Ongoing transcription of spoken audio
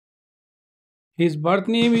His birth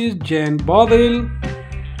name is Bazil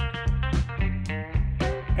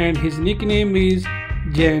and his nickname is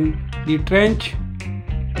Jan the Trench.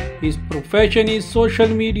 His profession is social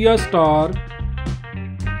media star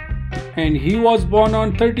and he was born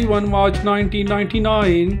on 31 March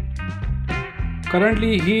 1999.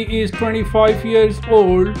 Currently he is 25 years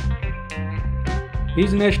old.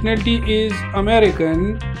 His nationality is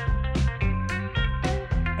American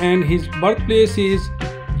and his birthplace is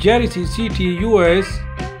Jaliyah City, US.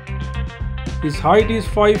 His height is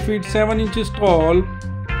 5 feet 7 inches tall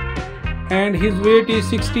and his weight is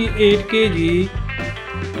 68 kg.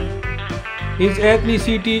 His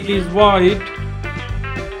ethnicity is white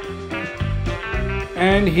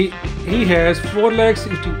and he has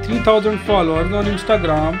 4,63,000 followers on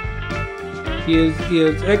Instagram. He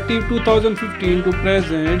is active 2015 to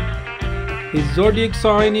present. His zodiac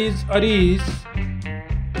sign is Aries.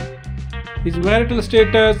 His marital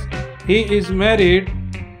status, he is married.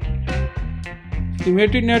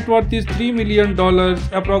 Estimated net worth is $3 million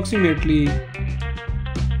approximately.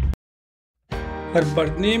 Her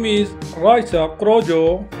birth name is Rayssa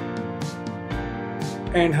curjo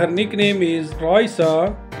and her nickname is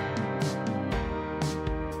Rayssa.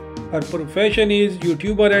 Her profession is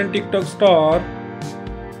YouTuber and TikTok star.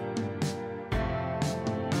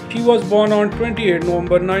 She was born on 28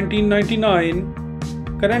 November 1999.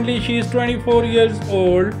 Currently she is 24 years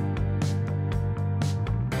old.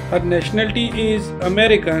 Her nationality is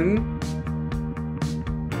American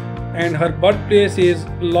and her birthplace is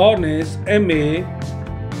Lawrence, MA.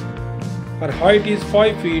 Her height is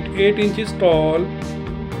 5 feet 8 inches tall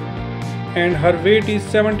and her weight is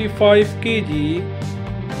 75 kg.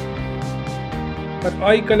 Her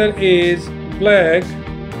eye color is black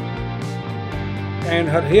and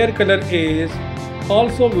her hair color is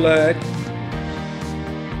also black.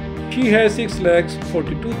 She has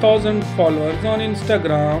 6,42,000 followers on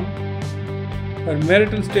Instagram. Her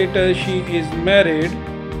marital status, she is married.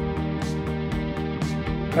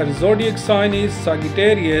 Her zodiac sign is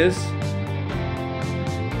Sagittarius.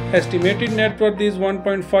 Estimated net worth is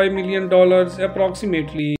 $1.5 million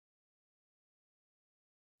approximately.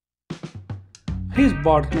 His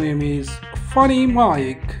birth name is Funny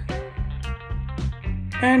Mike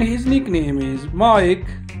and his nickname is Mike.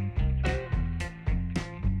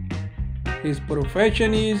 His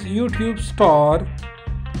profession is YouTube star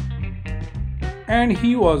and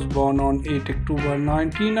he was born on 8 October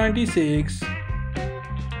 1996.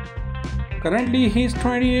 Currently he is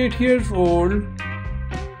 28 years old.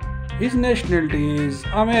 His nationality is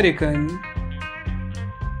American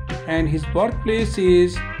and his birthplace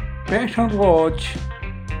is Baton Rouge.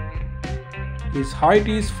 His height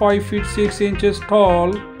is 5 feet 6 inches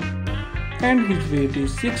tall and his weight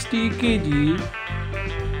is 60 kg.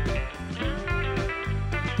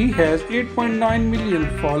 He has 8.9 million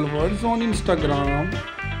followers on Instagram.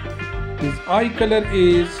 His eye color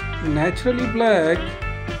is naturally black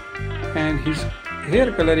and his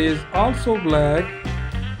hair color is also black.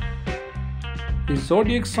 His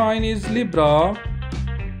zodiac sign is Libra.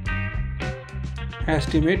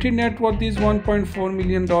 Estimated net worth is $1.4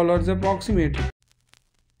 million approximately.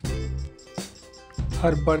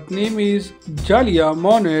 Her birth name is Jaliyah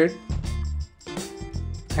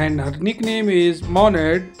and her nickname is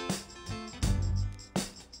Monet.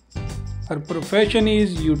 Her profession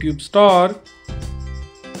is YouTube star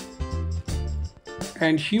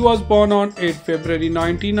and she was born on 8 February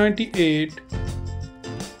 1998.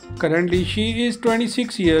 Currently she is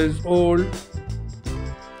 26 years old.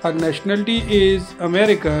 Her nationality is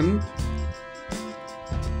American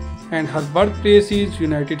and her birthplace is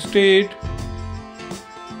United States.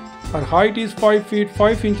 Her height is 5 feet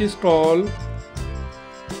 5 inches tall.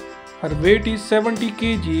 Her weight is 70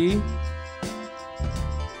 kg.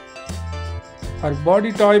 Her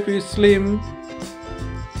body type is slim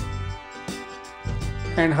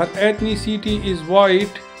and her ethnicity is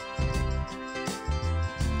white.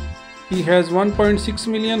 He has 1.6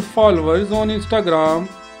 million followers on Instagram.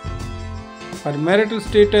 Her marital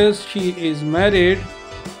status, she is married.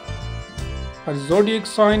 Her zodiac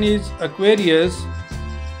sign is Aquarius.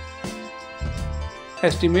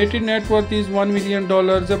 Estimated net worth is $1 million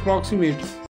approximately.